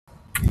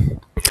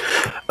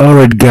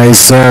Alright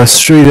guys,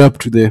 straight up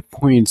to the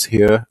points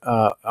here.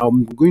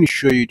 I'm going to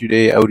show you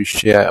today how to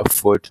share a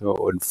photo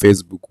on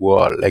Facebook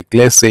wall. Like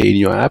let's say in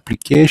your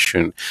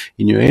application,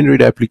 in your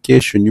Android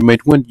application, you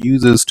might want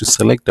users to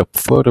select a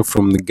photo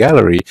from the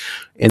gallery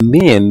and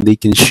then they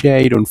can share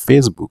it on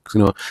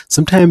Facebook.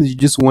 Sometimes you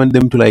just want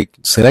them to like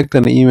select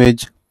an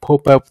image,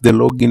 pop up the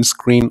login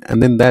screen,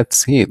 and then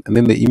that's it, and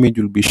then the image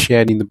will be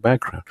shared in the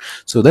background.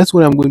 So that's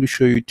what I'm going to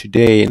show you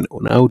today and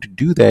on how to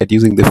do that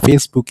using the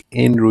Facebook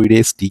Android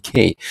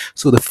SDK.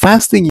 So the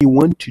first thing you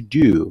want to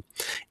do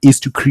is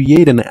to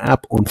create an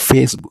app on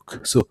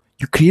Facebook. So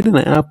you create an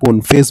app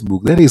on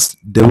Facebook, that is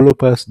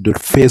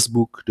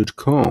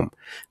developers.facebook.com.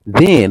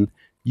 Then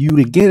you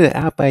will get an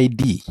app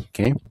ID.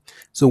 Okay,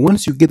 so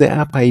once you get the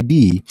app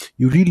ID,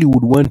 you really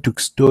would want to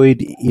store it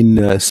in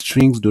a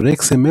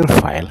strings.xml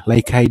file,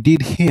 like I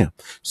did here.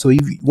 So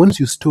once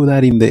you store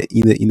that in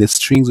the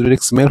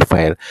strings.xml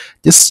file,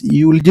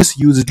 you will just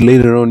use it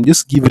later on.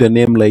 Just give it a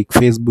name like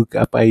Facebook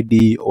app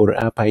ID or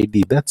app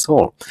ID. That's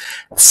all.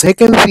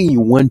 Second thing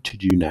you want to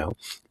do now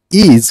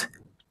is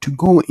to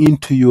go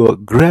into your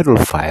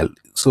Gradle file.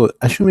 So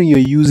assuming you're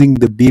using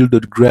the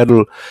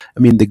build.gradle,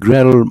 the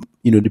Gradle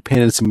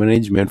dependency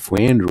management for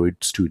Android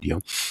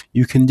Studio,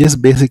 you can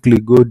just basically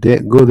go there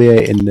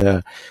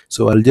and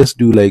so I'll just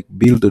do like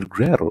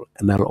build.gradle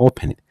and I'll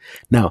open it.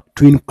 Now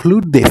to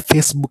include the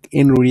Facebook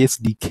Android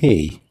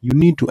SDK, you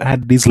need to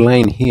add this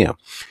line here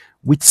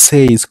which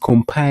says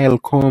compile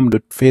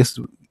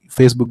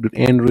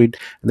com.facebook.android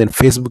and then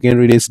Facebook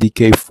Android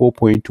SDK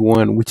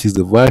 4.1, which is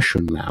the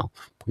version now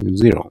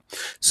 0.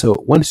 So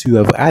once you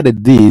have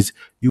added this,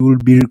 you will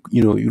be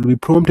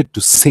prompted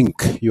to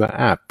sync your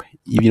app.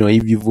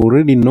 If you've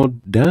already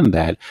not done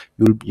that,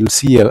 you'll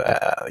see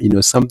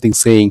something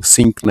saying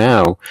sync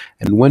now,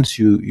 and once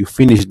you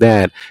finish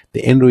that,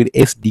 the Android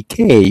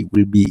SDK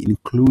will be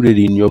included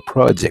in your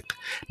project.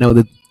 Now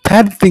the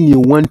third thing you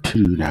want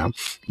to do now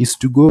is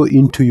to go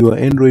into your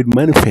Android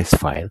manifest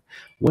file.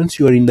 Once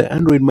you are in the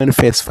Android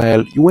manifest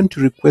file, you want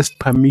to request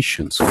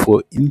permissions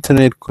for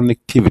internet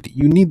connectivity.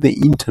 You need the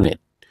internet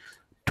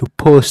to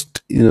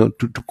post, to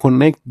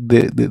connect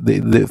the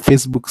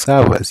Facebook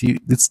servers.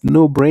 It's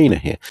no brainer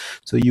here.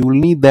 So you will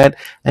need that,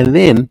 and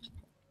then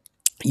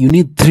you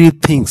need three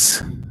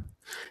things.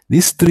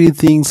 These three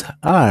things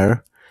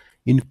are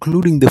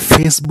including the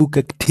Facebook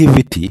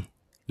activity.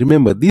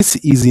 Remember, this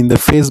is in the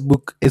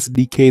Facebook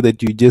SDK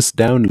that you just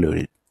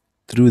downloaded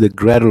through the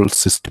Gradle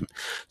system.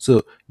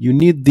 So you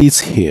need this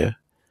here.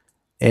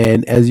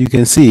 And as you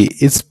can see,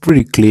 it's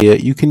pretty clear.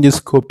 You can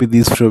just copy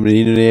this from the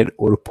internet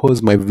or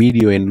pause my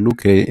video and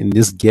look at it and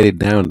just get it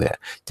down there.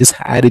 Just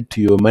add it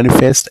to your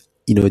manifest,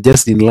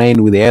 just in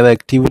line with the other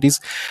activities.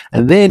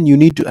 And then you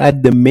need to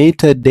add the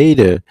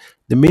metadata.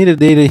 The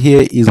metadata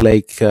here is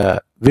like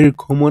very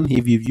common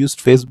if you've used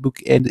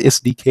Facebook and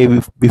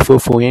SDK before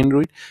for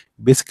Android.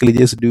 Basically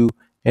just do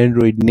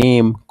Android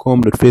name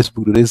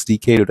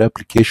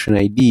com.facebook.sdk.application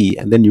ID,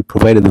 and then you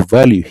provided the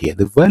value here.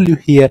 The value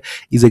here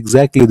is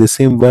exactly the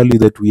same value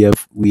that we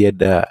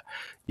had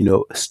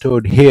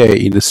stored here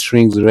in the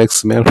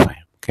strings.xml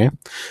file. Okay,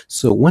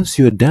 so once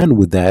you're done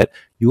with that,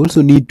 you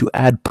also need to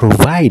add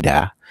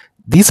provider.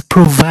 This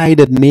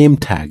provided name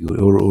tag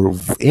or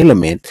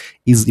element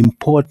is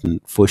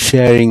important for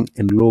sharing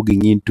and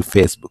logging into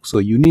Facebook. So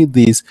you need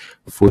this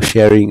for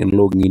sharing and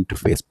logging into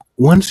Facebook.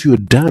 Once you're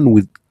done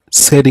with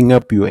setting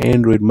up your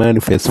Android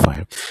manifest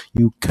file,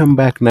 you come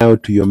back now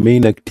to your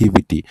main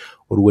activity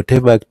or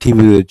whatever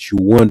activity that you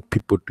want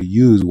people to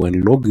use when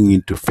logging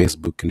into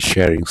Facebook and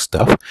sharing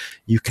stuff.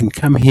 You can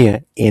come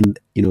here and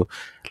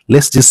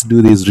let's just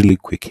do this really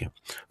quick here.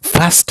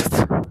 First,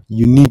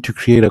 you need to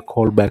create a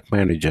callback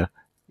manager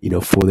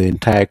for the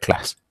entire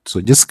class. So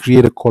just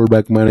create a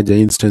callback manager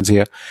instance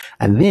here,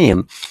 and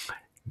then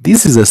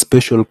this is a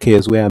special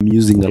case where I'm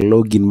using a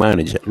login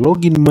manager.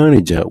 Login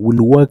manager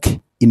will work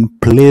in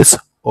place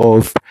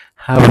of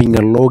having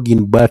a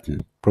login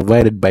button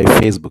provided by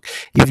Facebook.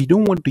 If you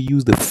don't want to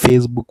use the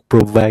Facebook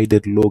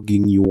provided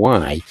login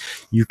UI,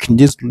 you can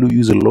just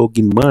use a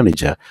login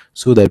manager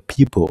so that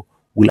people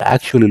will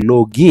actually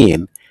log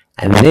in,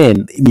 and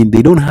then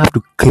they don't have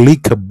to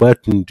click a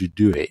button to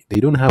do it. They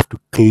don't have to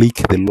click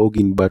the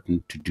login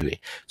button to do it.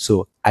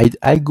 So I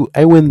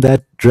went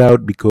that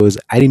route because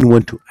I didn't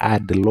want to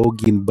add the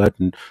login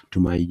button to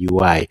my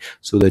UI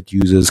so that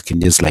users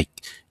can just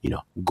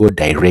go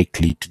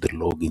directly to the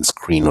login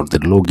screen or the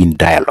login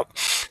dialog.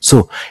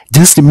 So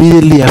just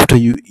immediately after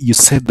you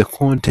set the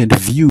content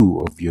view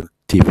of your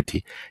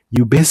activity,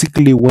 you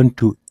basically want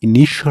to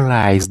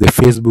initialize the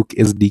Facebook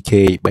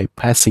SDK by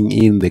passing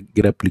in the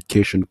get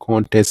application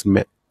context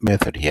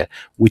method here,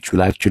 which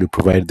will actually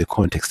provide the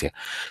context here.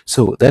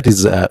 So that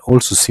is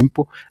also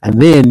simple.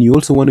 And then you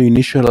also want to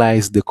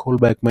initialize the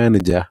callback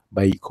manager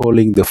by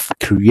calling the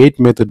create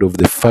method of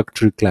the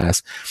factory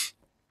class.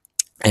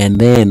 And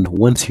then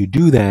once you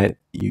do that,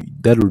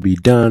 that will be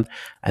done.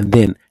 And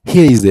then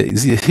here's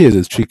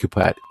the tricky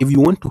part. If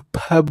you want to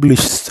publish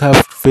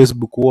stuff to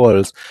Facebook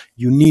walls,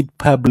 you need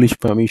publish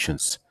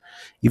permissions.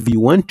 If you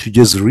want to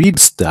just read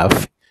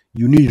stuff,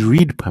 you need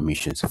read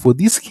permissions. For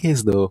this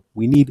case though,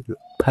 we need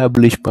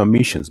publish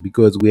permissions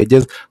because we are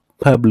just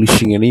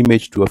publishing an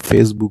image to a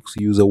Facebook's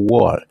user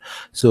wall.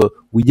 So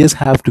we just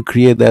have to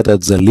create that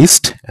as a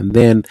list, and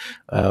then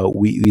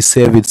we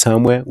save it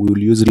somewhere. We will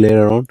use it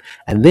later on.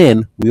 And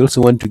then we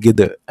also want to get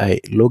the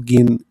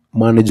login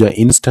manager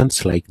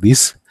instance like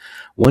this.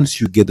 Once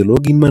you get the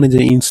login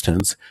manager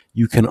instance,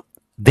 you can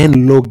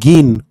then log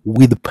in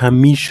with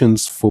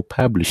permissions for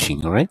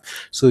publishing. All right,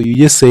 so you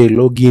just say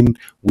login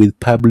with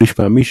publish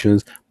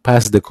permissions,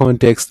 pass the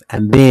context,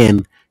 and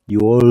then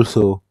you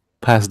also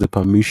pass the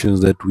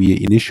permissions that we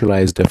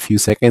initialized a few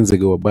seconds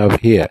ago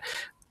above here.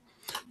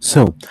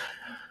 So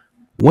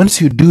once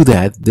you do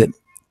that, the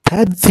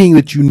third thing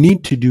that you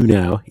need to do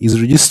now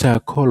is register a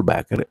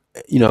callback.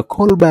 A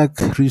callback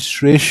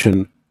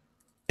registration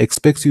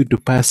expects you to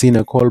pass in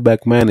a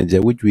callback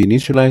manager, which we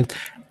initialize,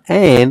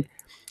 and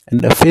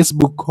a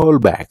Facebook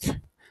callback.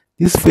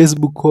 This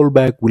Facebook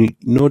callback will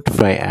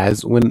notify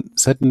us when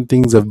certain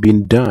things have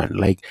been done,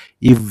 like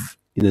if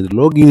the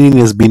login in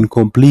has been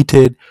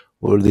completed,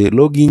 or the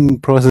login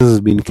process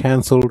has been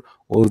cancelled,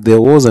 or there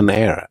was an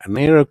error. An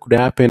error could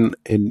happen,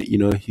 and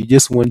you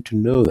just want to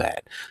know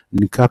that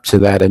and capture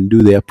that and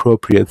do the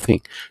appropriate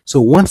thing.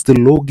 So once the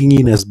logging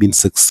in has been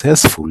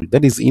successful,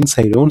 that is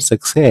inside on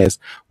success,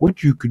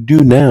 what you could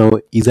do now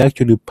is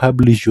actually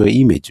publish your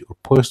image or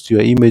post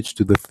your image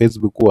to the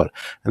Facebook wall.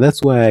 And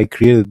that's why I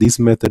created this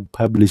method,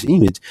 publish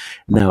image.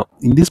 Now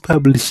in this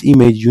publish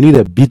image, you need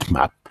a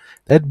bitmap,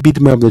 that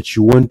bitmap that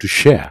you want to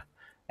share.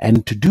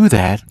 And to do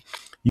that,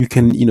 you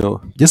can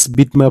just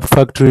bitmap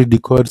factory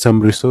decode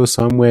some resource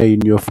somewhere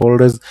in your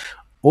folders,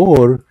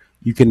 or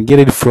you can get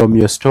it from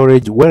your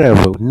storage,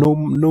 wherever.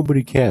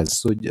 Nobody cares.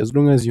 So as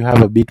long as you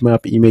have a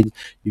bitmap image,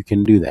 you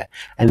can do that.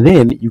 And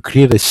then you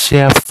create a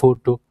share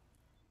photo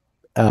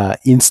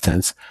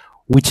instance,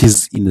 which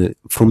is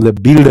from the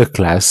builder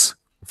class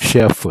of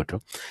share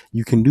photo.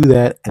 You can do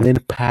that and then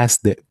pass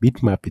the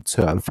bitmap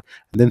itself,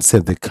 and then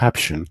set the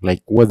caption,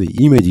 like what the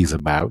image is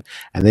about,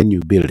 and then you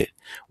build it.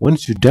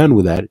 Once you're done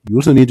with that, you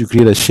also need to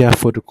create a share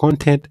photo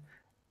content,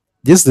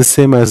 just the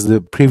same as the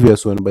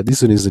previous one, but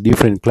this one is a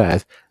different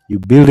class. You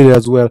build it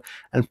as well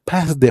and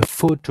pass the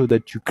photo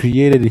that you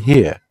created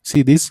here.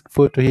 See, this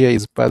photo here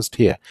is passed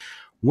here.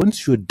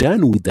 Once you're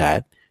done with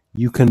that,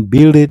 you can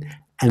build it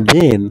and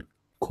then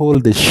call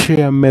the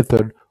share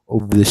method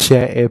of the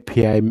share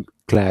API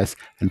class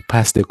and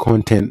pass the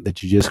content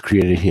that you just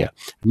created here.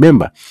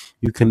 Remember,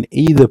 you can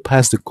either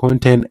pass the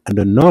content and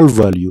a null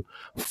value,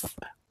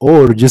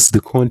 or just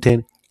the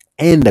content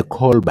and a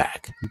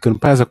callback. You can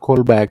pass a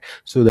callback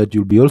so that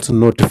you'll be also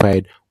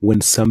notified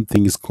when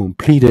something is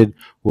completed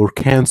or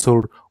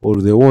cancelled or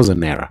there was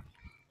an error.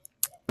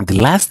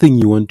 The last thing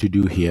you want to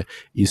do here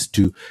is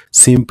to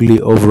simply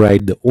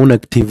override the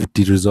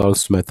onActivity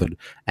results method,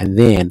 and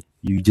then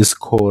you just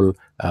call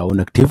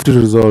onActivity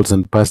results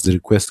and pass the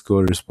request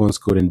code, response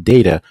code, and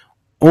data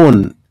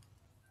on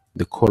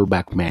the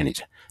callback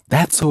manager.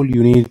 That's all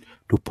you need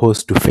to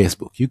post to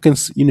Facebook. You can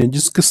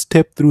just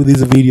step through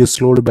this video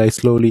slowly by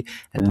slowly,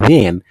 and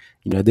then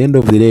at the end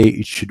of the day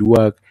it should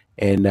work.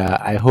 And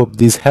I hope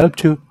this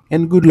helped you,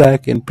 and good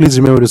luck, and please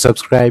remember to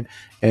subscribe,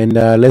 and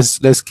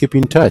let's keep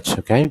in touch.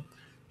 Okay,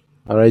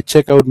 all right,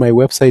 check out my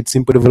website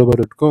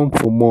simpledeveloper.com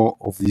for more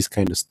of this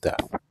kind of stuff.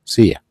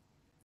 See ya.